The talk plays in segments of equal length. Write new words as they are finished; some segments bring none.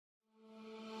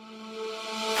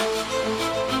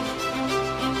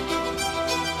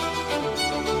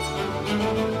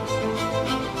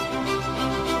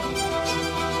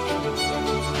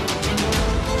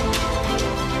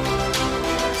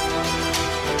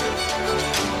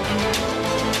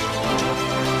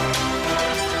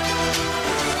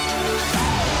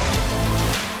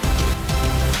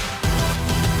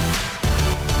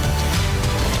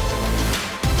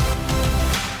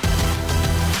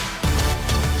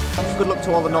Good luck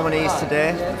to all the nominees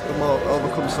today. They've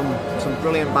overcome some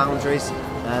brilliant boundaries.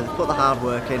 They've put the hard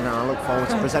work in, and I look forward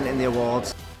to presenting the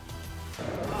awards.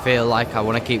 I feel like I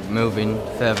want to keep moving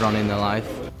further on in their life.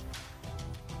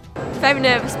 Very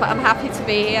nervous, but I'm happy to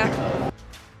be here.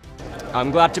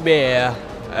 I'm glad to be here.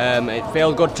 It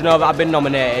feels good to know that I've been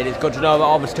nominated. It's good to know that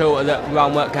all the tutors that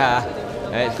around work care.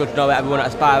 It's good to know that everyone at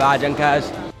Aspire-igen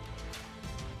cares.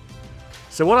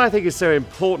 So what I think is so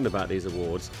important about these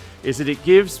awards is that it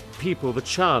gives people the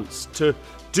chance to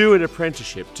do an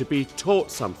apprenticeship, to be taught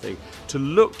something, to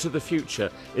look to the future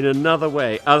in another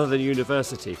way other than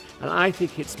university. And I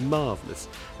think it's marvellous.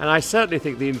 And I certainly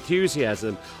think the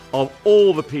enthusiasm of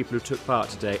all the people who took part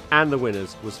today and the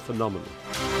winners was phenomenal.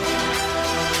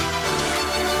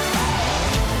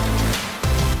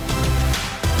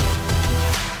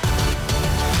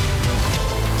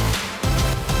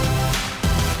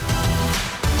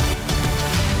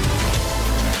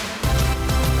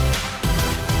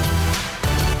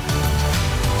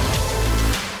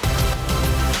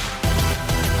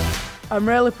 I'm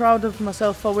really proud of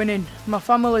myself for winning. My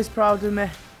family's proud of me.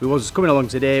 We was coming along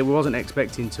today, we wasn't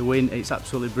expecting to win. It's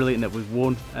absolutely brilliant that we've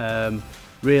won.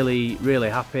 Really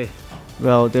happy.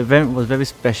 Well, the event was very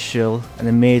special and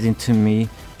amazing to me.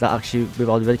 That actually, with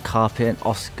all the red carpet and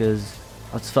Oscars,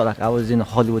 I just felt like I was in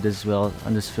Hollywood as well,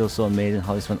 and just feel so amazing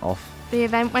how this went off. The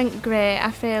event went great.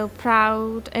 I feel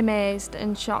proud, amazed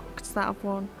and shocked that I've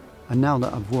won. And now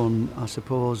that I've won, I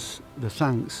suppose the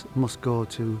thanks must go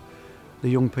to the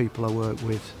young people I work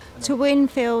with. To win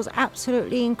feels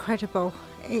absolutely incredible.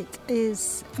 It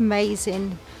is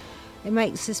amazing. It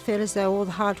makes us feel as though all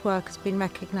the hard work has been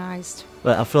recognised.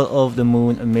 Well, I felt over the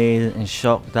moon, amazing and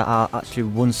shocked that I actually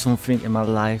won something in my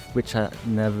life, which I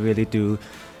never really do.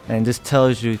 And this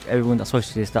tells you, everyone that's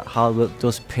watching this, that hard work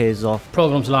does pays off.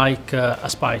 Programs like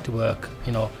Aspire2Work,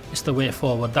 it's the way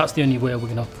forward. That's the only way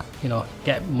we're going to,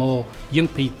 get more young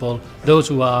people, those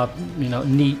who are,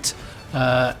 neat,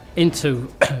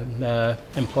 into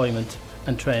employment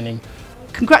and training.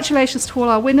 Congratulations to all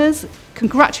our winners,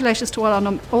 congratulations to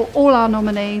all our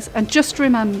nominees, and just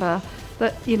remember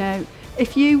that,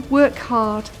 if you work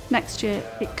hard next year,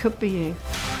 it could be you.